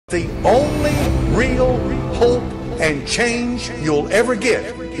The only real hope and change you'll ever get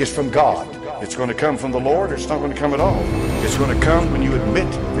is from God. It's going to come from the Lord, or it's not going to come at all. It's going to come when you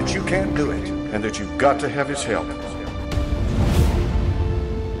admit that you can't do it and that you've got to have His help.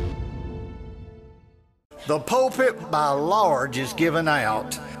 The pulpit by large is giving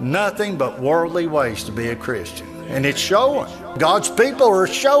out nothing but worldly ways to be a Christian. And it's showing. God's people are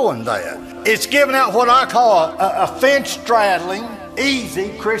showing that. It's giving out what I call a fence-straddling,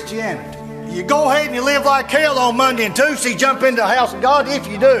 easy Christianity. You go ahead and you live like hell on Monday and Tuesday, jump into the house of God if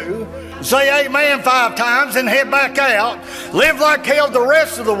you do, say amen 5 times and head back out, live like hell the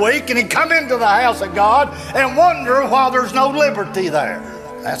rest of the week, and then come into the house of God and wonder why there's no liberty there.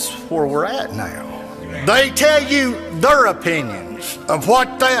 That's where we're at now. They tell you their opinions of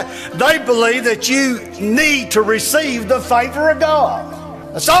what they believe that you need to receive the favor of God.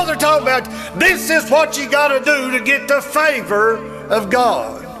 That's all they're talking about. This is what you got to do to get the favor of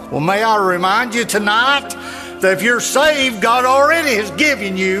God. Well, may I remind you tonight that if you're saved, God already has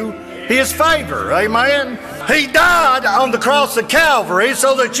given you His favor. Amen. He died on the cross of Calvary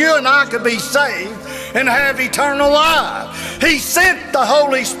so that you and I could be saved and have eternal life. He sent the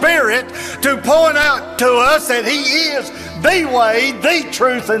Holy Spirit to point out to us that He is the way, the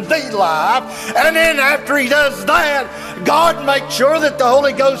truth, and the life. And then after He does that, God makes sure that the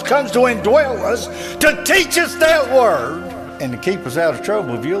Holy Ghost comes to indwell us, to teach us that Word, and to keep us out of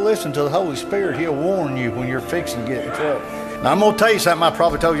trouble. If you'll listen to the Holy Spirit, He'll warn you when you're fixing to get in trouble. Now, I'm going to tell you something. I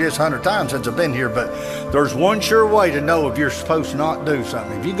probably told you this 100 times since I've been here, but there's one sure way to know if you're supposed to not do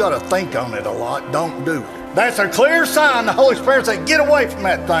something. If you got to think on it a lot, don't do it. That's a clear sign the Holy Spirit said, get away from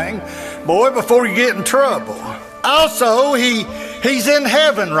that thing, boy, before you get in trouble. Also, He's in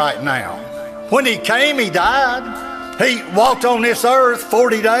heaven right now. When He came, He died. He walked on this earth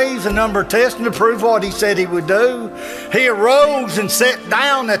 40 days, a number of tests to prove what He said He would do. He arose and sat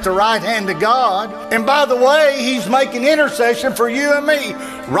down at the right hand of God. And by the way, He's making intercession for you and me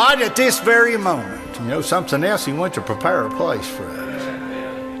right at this very moment. You know, something else, He went to prepare a place for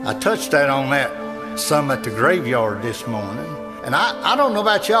us. I touched that on that some at the graveyard this morning. And I don't know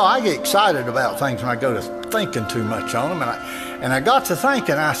about y'all, I get excited about things when I go to thinking too much on them. And I got to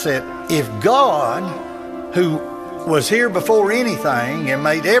thinking, I said, if God, who was here before anything and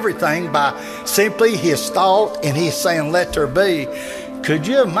made everything by simply His thought and He's saying, let there be, could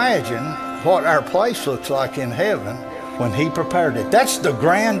you imagine what our place looks like in heaven when He prepared it? That's the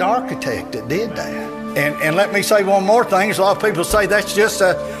grand architect that did that. And let me say one more thing. A lot of people say that's just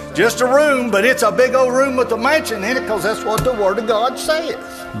a room, but it's a big old room with a mansion in it, because that's what the Word of God says.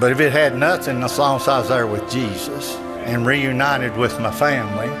 But if it had nothing, as long as I was there with Jesus and reunited with my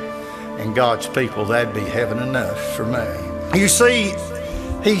family and God's people, that'd be heaven enough for me. You see,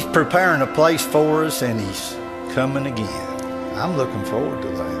 He's preparing a place for us, and He's coming again. I'm looking forward to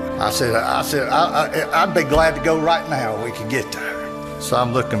that. I said, I'd be glad to go right now if we could get there. So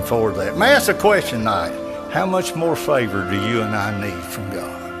I'm looking forward to that. May I ask a question tonight? How much more favor do you and I need from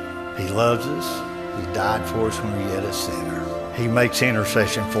God? He loves us. He died for us when we were yet a sinner. He makes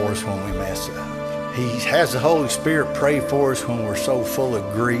intercession for us when we mess up. He has the Holy Spirit pray for us when we're so full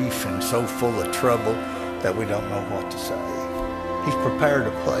of grief and so full of trouble that we don't know what to say. He's prepared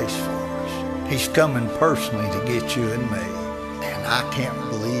a place for us. He's coming personally to get you and me. And I can't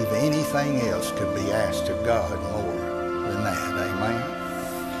believe anything else could be asked of God more than that.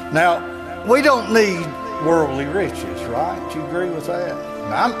 Amen. Now, we don't need worldly riches, right? Do you agree with that?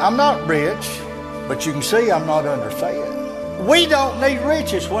 Now, I'm not rich, but you can see I'm not underfed. We don't need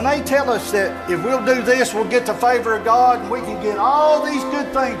riches. When they tell us that if we'll do this, we'll get the favor of God, and we can get all these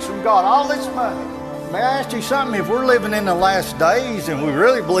good things from God, all this money. May I ask you something? If we're living in the last days and we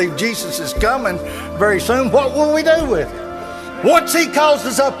really believe Jesus is coming very soon, what will we do with it? Once He calls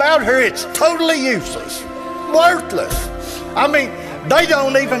us up out here, it's totally useless, worthless. I mean, they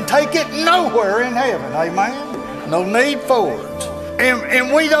don't even take it nowhere in heaven, amen? No need for it.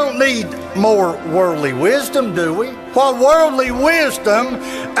 And we don't need more worldly wisdom, do we? Well, worldly wisdom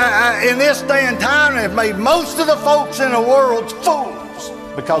in this day and time has made most of the folks in the world fools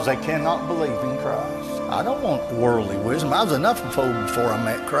because they cannot believe in Christ. I don't want worldly wisdom. I was enough of a fool before I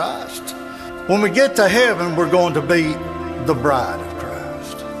met Christ. When we get to heaven, we're going to be the bride of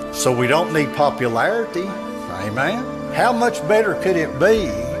Christ. So we don't need popularity, amen? How much better could it be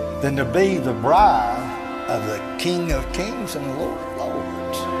than to be the bride of the King of Kings and the Lord of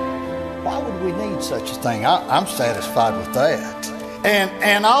Lords? Why would we need such a thing? I'm satisfied with that.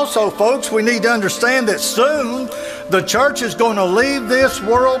 And also, folks, we need to understand that soon the church is going to leave this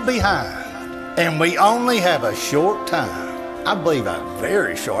world behind. And we only have a short time. I believe I'm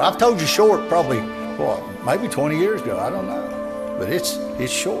very short. I've told you short probably, maybe 20 years ago. I don't know. but it's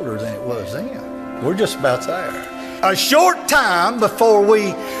shorter than it was then. We're just about there. A short time before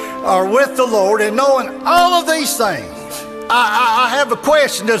we are with the Lord and knowing all of these things. I have a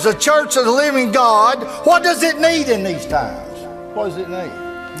question. Does the Church of the Living God, what does it need in these times? What does it need?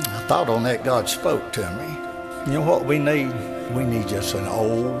 I thought on that, God spoke to me. You know what we need? We need just an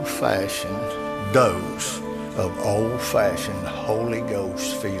old-fashioned dose of old-fashioned Holy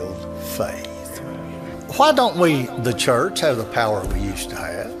Ghost-filled faith. Why don't we, the church, have the power we used to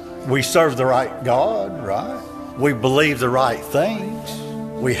have? We serve the right God, right? We believe the right things.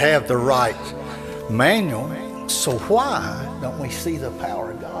 We have the right manual. So why don't we see the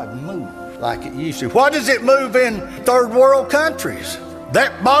power of God move like it used to? Why does it move in third world countries?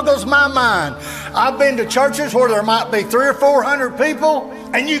 That boggles my mind. I've been to churches where there might be 300 or 400 people,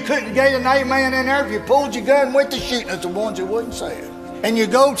 and you couldn't get an amen in there if you pulled your gun with the shooting at the ones that wouldn't say it. And you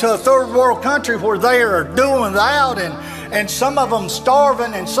go to a third world country where they are doing without, and some of them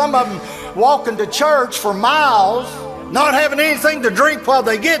starving, and some of them walking to church for miles, not having anything to drink while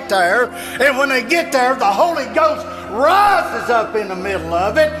they get there. And when they get there, the Holy Ghost rises up in the middle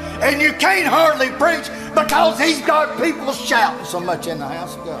of it, and you can't hardly preach because he's got people shouting so much in the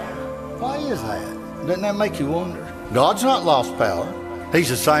house of God. Why is that? Doesn't that make you wonder? God's not lost power. He's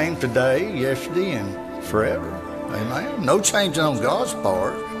the same today, yesterday, and forever. Amen. No changing on God's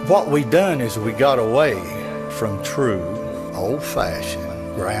part. What we done is we got away from true,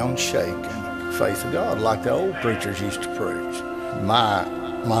 old-fashioned, ground-shaking faith of God, like the old preachers used to preach. My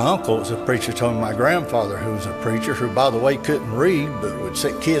uncle was a preacher, told me my grandfather, who was a preacher, who, by the way, couldn't read, but would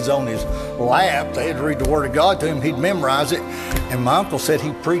sit kids on his lap. They had to read the Word of God to him. He'd memorize it. And my uncle said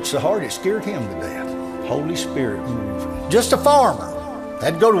he preached so hard it scared him to death. Holy Spirit moving. Just a farmer.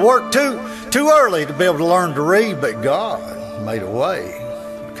 Had to go to work too early to be able to learn to read, but God made a way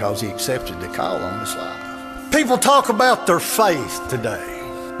because he accepted the call on his life. People talk about their faith today.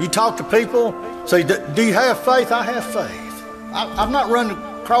 You talk to people, say, do you have faith? I have faith. I've not run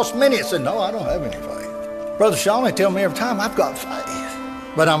across many that said, no, I don't have any faith. Brother Sean, they tell me every time, I've got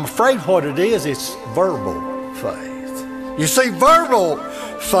faith. But I'm afraid what it is, it's verbal faith. You see, verbal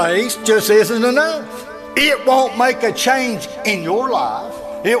faith just isn't enough. It won't make a change in your life.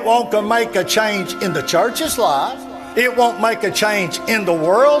 It won't make a change in the church's life. It won't make a change in the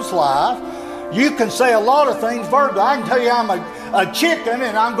world's life. You can say a lot of things verbally. I can tell you I'm a chicken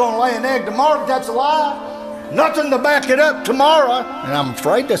and I'm going to lay an egg tomorrow, but that's a lie. Nothing to back it up tomorrow. And I'm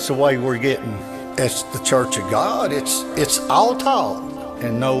afraid that's the way we're getting. It's the church of God. It's all talk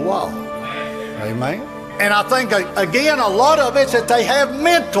and no walk. Amen. And I think, again, a lot of it's that they have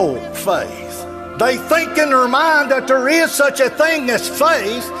mental faith. They think in their mind that there is such a thing as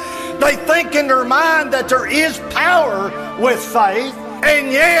faith. They think in their mind that there is power with faith.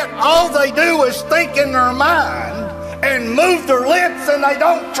 And yet all they do is think in their mind and move their lips, and they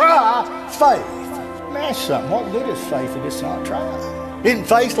don't try faith. Man, something. What good is faith if it's not tried? Isn't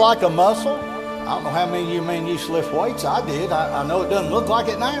faith like a muscle? I don't know how many of you men used to lift weights. I did. I know it doesn't look like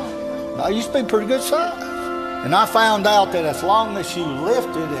it now. I used to be pretty good size. And I found out that as long as you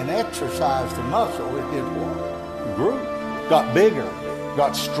lifted and exercised the muscle, it did what? It grew, got bigger,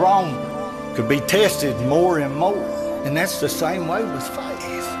 got stronger, could be tested more and more. And that's the same way with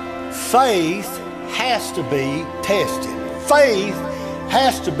faith. Faith has to be tested. Faith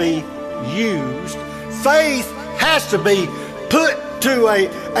has to be used. Faith has to be put to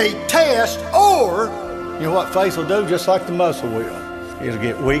a test, or you know what faith will do? Just like the muscle will. It'll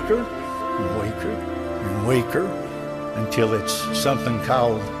get weaker and weaker and weaker until it's something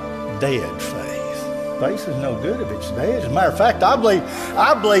called dead faith. Faith is no good if it's dead. As a matter of fact, I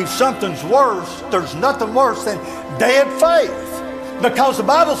believe something's worse. There's nothing worse than dead faith. Because the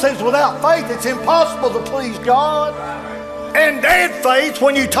Bible says without faith it's impossible to please God. And dead faith,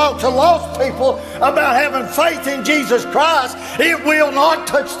 when you talk to lost people about having faith in Jesus Christ, it will not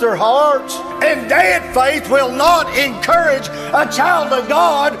touch their hearts. And dead faith will not encourage a child of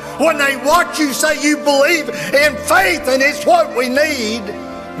God when they watch you say you believe in faith and it's what we need,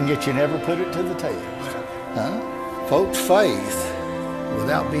 and yet you never put it to the test. Huh? Folks, faith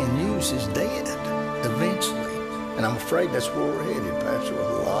without being used is dead eventually. And I'm afraid that's where we're headed, Pastor, with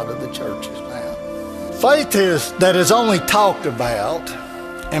a lot of the churches now. Faith that is only talked about,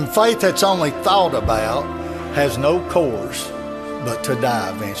 and faith that's only thought about, has no course but to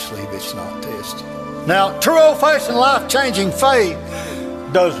die eventually if it's not tested. Now, true old-fashioned life-changing faith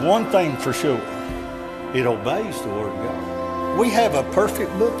does one thing for sure. It obeys the Word of God. We have a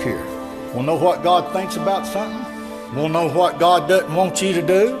perfect book here. We'll know what God thinks about something. We'll know what God doesn't want you to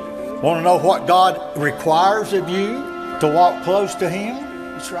do. Want to know what God requires of you to walk close to Him?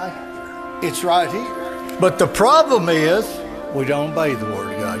 It's right here. It's right here. But the problem is we don't obey the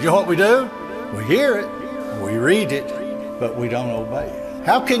Word of God. You know what we do? We hear it, we read it, but we don't obey it.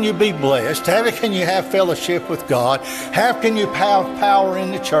 How can you be blessed? How can you have fellowship with God? How can you have power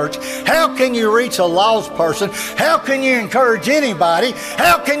in the church? How can you reach a lost person? How can you encourage anybody?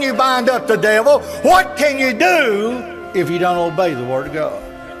 How can you bind up the devil? What can you do if you don't obey the Word of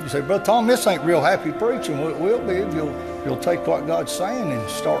God? You say, Brother Tom, this ain't real happy preaching. Well, it will be if you'll take what God's saying and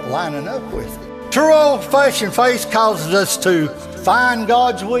start lining up with it. True old-fashioned faith causes us to find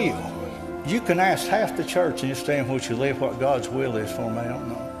God's will. You can ask half the church and stand which you live what God's will is for me. I don't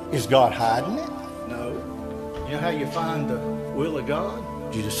know. Is God hiding it? No. You know how you find the will of God?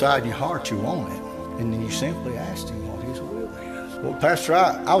 You decide in your heart you want it, and then you simply ask Him what His will is. Well, Pastor,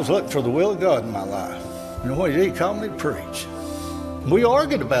 I was looking for the will of God in my life. You know what He did? He called me to preach. We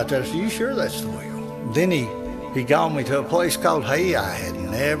argued about that. I said, you sure that's the will? Then he called me to a place called Hay I had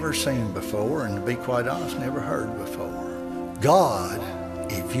never seen before, and to be quite honest, never heard before. God,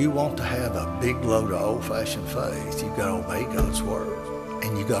 if you want to have a big load of old-fashioned faith, you've got to obey God's word.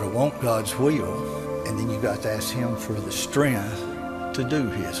 And you've got to want God's will, and then you've got to ask Him for the strength to do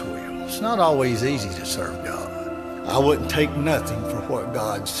His will. It's not always easy to serve God. I wouldn't take nothing for what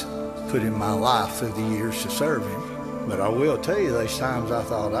God's put in my life through the years to serve Him. But I will tell you, there's times I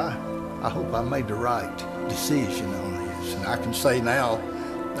thought, I hope I made the right decision on this. And I can say now,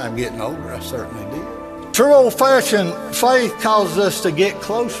 I'm getting older, I certainly did. True old-fashioned faith causes us to get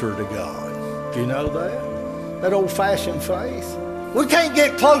closer to God. Do you know that? That old-fashioned faith. We can't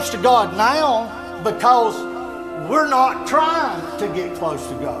get close to God now because we're not trying to get close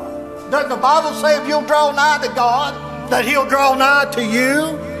to God. Doesn't the Bible say if you'll draw nigh to God, that He'll draw nigh to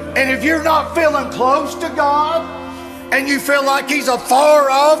you? And if you're not feeling close to God, and you feel like He's afar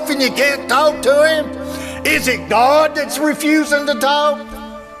off and you can't talk to Him, is it God that's refusing to talk?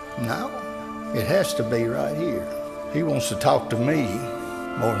 No, it has to be right here. He wants to talk to me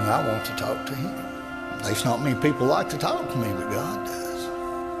more than I want to talk to Him. There's not many people like to talk to me, but God does.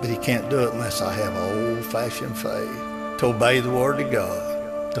 But He can't do it unless I have old-fashioned faith to obey the Word of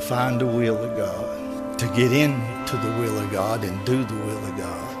God, to find the will of God, to get into the will of God and do the will of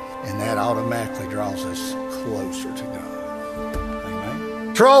God. And that automatically draws us closer to God.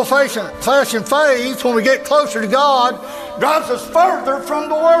 Amen. True old-fashioned faith, when we get closer to God, drives us further from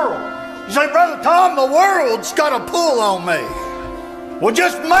the world. You say, Brother Tom, the world's got a pull on me. Well,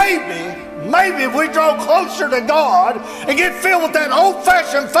 just maybe if we draw closer to God and get filled with that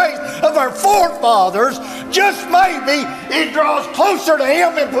old-fashioned faith of our forefathers, just maybe it draws closer to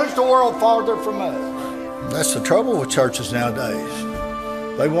Him and pushes the world farther from us. That's the trouble with churches nowadays.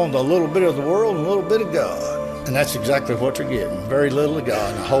 They want a little bit of the world and a little bit of God. And that's exactly what you're getting. Very little of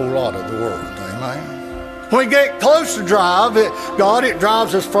God and a whole lot of the world. Amen. When we get close to God, it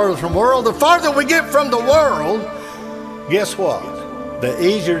drives us further from the world. The farther we get from the world, guess what? The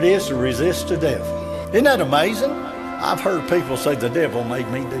easier it is to resist the devil. Isn't that amazing? I've heard people say the devil made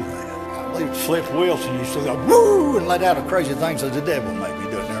me do that. I believe Flip Wilson used to go, woo, and let out a crazy thing, so the devil made me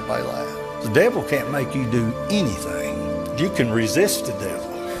do it, and everybody laughed. The devil can't make you do anything. You can resist the devil,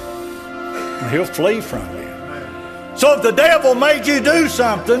 and he'll flee from you. So if the devil made you do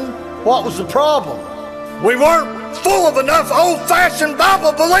something, what was the problem? We weren't full of enough old-fashioned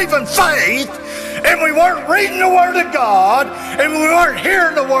Bible-believing faith, and we weren't reading the Word of God, and we weren't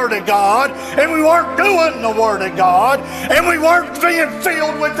hearing the Word of God, and we weren't doing the Word of God, and we weren't being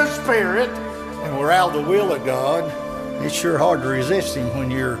filled with the Spirit, and we're out of the will of God. It's sure hard to resist Him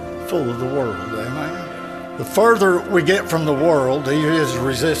when you're full of the world. Amen. The further we get from the world, the easier it is to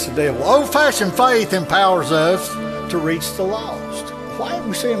resist the devil. Old-fashioned faith empowers us to reach the lost. Why aren't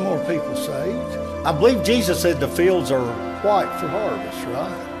we seeing more people saved? I believe Jesus said the fields are white for harvest,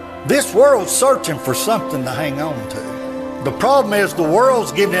 right? This world's searching for something to hang on to. The problem is the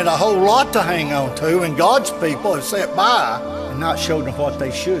world's giving it a whole lot to hang on to, and God's people have sat by and not showed them what they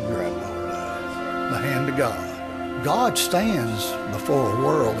should grab hold of, the hand of God. God stands before a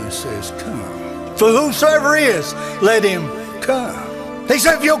world and says, come. For whosoever is, let him come. He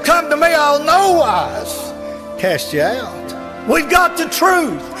said, if you'll come to me, I'll no wise cast you out. We've got the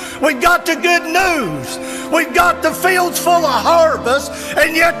truth. We've got the good news. We've got the fields full of harvest,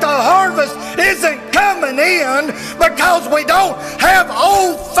 and yet the harvest isn't coming in because we don't have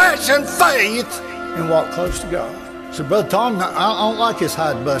old-fashioned faith and walk close to God. So, Brother Tom, I don't like his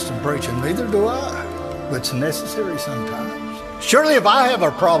hide-busting preaching. Neither do I. But it's necessary sometimes. Surely if I have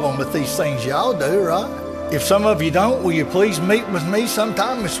a problem with these things, y'all do, right? If some of you don't, will you please meet with me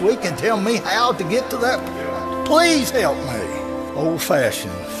sometime this week and tell me how to get to that point? Please help me.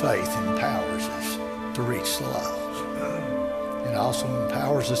 Old-fashioned faith empowers us to reach the lost. It also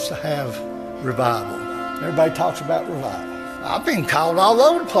empowers us to have revival. Everybody talks about revival. I've been called all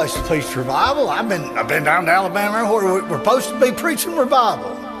over the place to preach revival. I've been down to Alabama where we're supposed to be preaching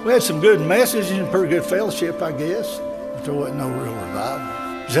revival. We had some good messages and pretty good fellowship, I guess, but there wasn't no real revival.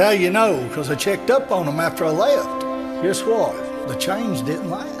 That's how you know, because I checked up on them after I left. Guess what? The change didn't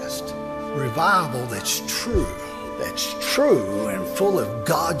last. Revival that's true and full of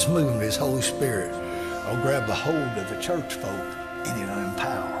God's movement, His Holy Spirit, will grab a hold of the church folk and it'll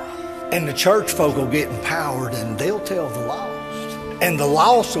empower. And the church folk will get empowered and they'll tell the lost. And the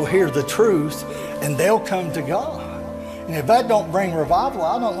lost will hear the truth and they'll come to God. And if that don't bring revival,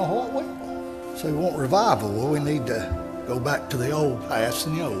 I don't know what will. So we want revival. Well, we need to go back to the old paths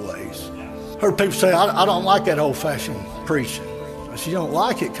and the old ways. Heard people say, I don't like that old-fashioned preaching. I said, you don't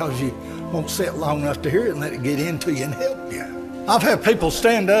like it because you won't sit long enough to hear it and let it get into you and help you. I've had people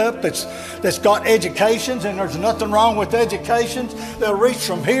stand up that's got educations, and there's nothing wrong with educations. They'll reach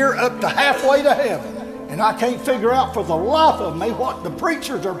from here up to halfway to heaven. And I can't figure out for the life of me what the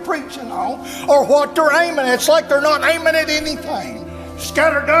preachers are preaching on or what they're aiming at. It's like they're not aiming at anything.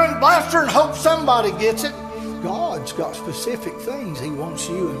 Scattergun blaster and hope somebody gets it. God's got specific things He wants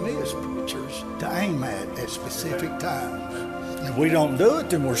you and me as preachers to aim at specific times. If we don't do it,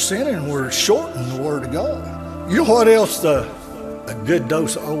 then we're sinning and we're shortening the Word of God. You know what else a good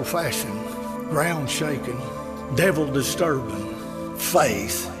dose of old-fashioned, ground-shaking, devil-disturbing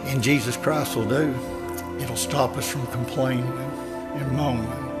faith in Jesus Christ will do? It'll stop us from complaining and moaning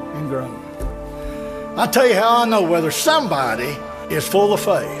and groaning. I'll tell you how I know whether somebody is full of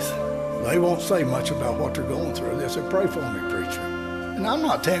faith. They won't say much about what they're going through. They'll say, pray for me, preacher. And I'm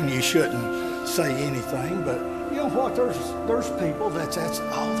not telling you shouldn't say anything, but you know what? There's people that's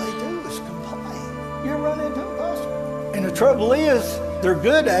all they do is complain. You run into them, pastor. And the trouble is, they're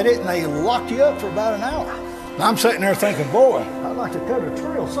good at it, and they lock you up for about an hour. And I'm sitting there thinking, boy, I'd like to cut a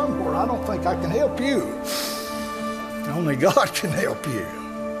trail somewhere. I don't think I can help you. Only God can help you.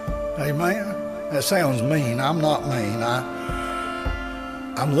 Amen? That sounds mean. I'm not mean.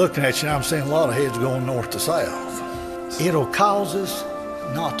 I'm looking at you and I'm seeing a lot of heads going north to south. It'll cause us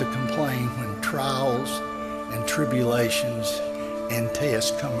not to complain when trials and tribulations and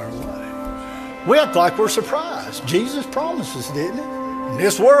tests come our way. We act like we're surprised. Jesus promised us, didn't He? In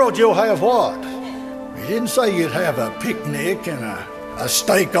this world you'll have what? He didn't say you'd have a picnic and a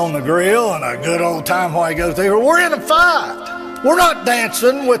steak on the grill and a good old time while you go through. We're in a fight. We're not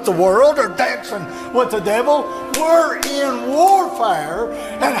dancing with the world or dancing with the devil. We're in warfare.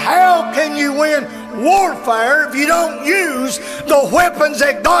 And how can you win warfare if you don't use the weapons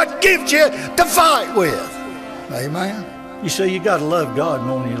that God gives you to fight with? Amen? You see, you got to love God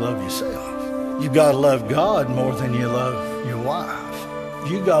more than you love yourself. You got to love God more than you love your wife.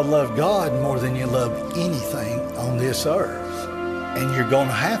 You got to love God more than you love anything on this earth. And you're going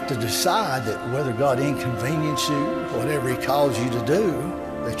to have to decide that whether God inconveniences you, whatever He calls you to do,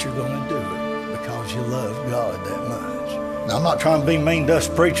 that you're going to do it because you love God that much. Now, I'm not trying to be mean to us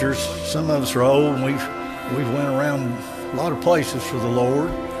preachers. Some of us are old and we've went around a lot of places for the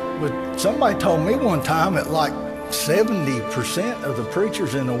Lord. But somebody told me one time that like 70% of the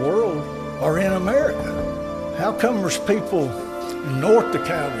preachers in the world are in America. How come there's people in North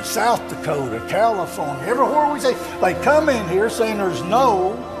Dakota, South Dakota, California, everywhere we say, they come in here saying there's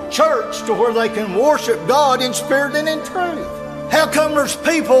no church to where they can worship God in spirit and in truth? How come there's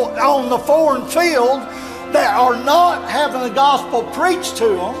people on the foreign field that are not having the gospel preached to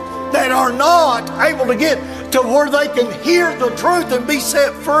them, that are not able to get to where they can hear the truth and be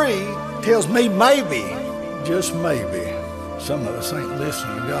set free? Tells me maybe, just maybe, some of us ain't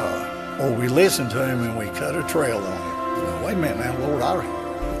listening to God. Or we listen to Him and we cut a trail on Him. Wait a minute now, Lord,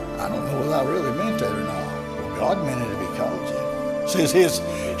 I don't know whether I really meant that or not. Well, God meant it if He called you. It says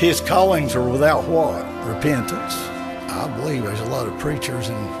His callings are without what? Repentance. I believe there's a lot of preachers,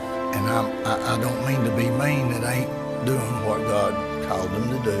 and I don't mean to be mean, that ain't doing what God called them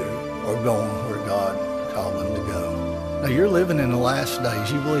to do or going where God called them to go. Now, you're living in the last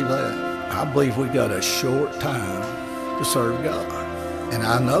days. You believe that? I believe we got a short time to serve God. And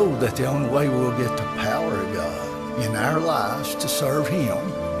I know that the only way we'll get the power of God in our lives to serve Him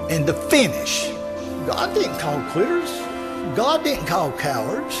and to finish. God didn't call quitters. God didn't call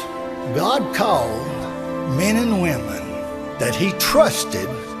cowards. God called men and women that He trusted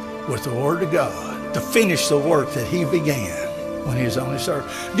with the Word of God to finish the work that He began when He was on His earth.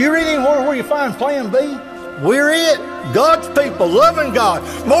 Do you read anywhere where you find plan B? We're it. God's people, loving God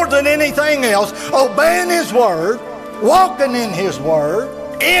more than anything else, obeying His Word, walking in His Word,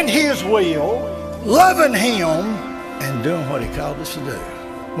 in His will, loving Him, and doing what He called us to do.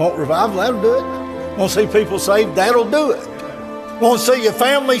 Want revival? That'll do it. Want to see people saved? That'll do it. Want to see your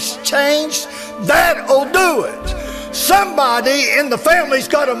families changed? That'll do it. Somebody in the family's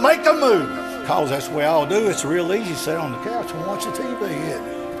got to make a move. Because that's the way I'll do. It's real easy to sit on the couch and watch the TV, isn't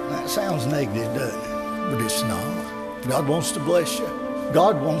it? That sounds negative, doesn't it? But it's not. God wants to bless you.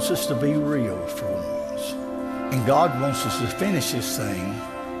 God wants us to be real for once. And God wants us to finish this thing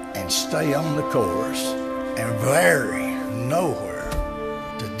and stay on the course and vary nowhere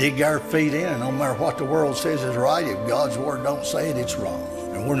to dig our feet in. And no matter what the world says is right, if God's word don't say it, it's wrong.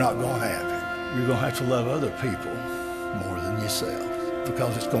 And we're not going to have it. You're going to have to love other people more than yourself,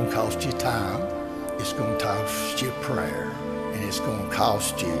 because it's going to cost you time, it's going to cost you prayer, and it's going to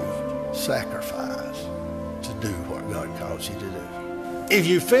cost you sacrifice to do what God calls you to do. If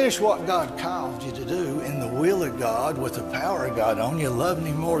you finish what God called you to do in the will of God, with the power of God on you, loving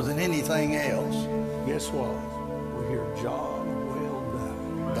Him more than anything else, guess what? We hear, job well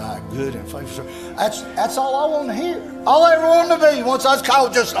done, thy good and faithful servant. That's all I want to hear. All I ever wanted to be once I was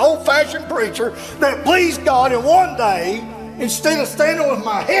called just an old-fashioned preacher that pleased God, and one day, instead of standing with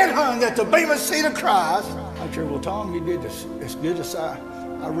my head hung at the bema seat of Christ, I said, well, Tom, you did this as good as I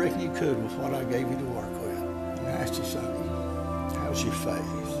reckon you could with what I gave you to work with. And I asked you something. How's your faith?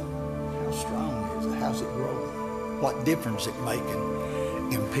 How strong is it? How's it growing? What difference is it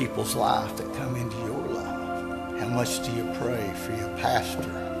making in people's life that come into your life? How much do you pray for your pastor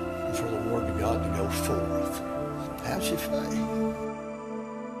and for the word of God to go forth? How's your faith?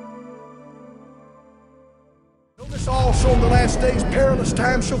 Notice also in the last days perilous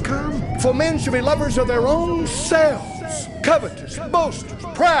times shall come. For men shall be lovers of their own selves, covetous, boasters,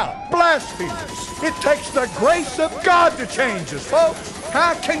 proud, blasphemers. It takes the grace of God to change us, folks.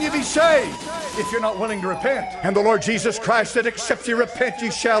 How can you be saved if you're not willing to repent? And the Lord Jesus Christ said, except you repent,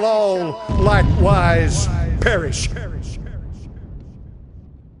 ye shall all likewise perish.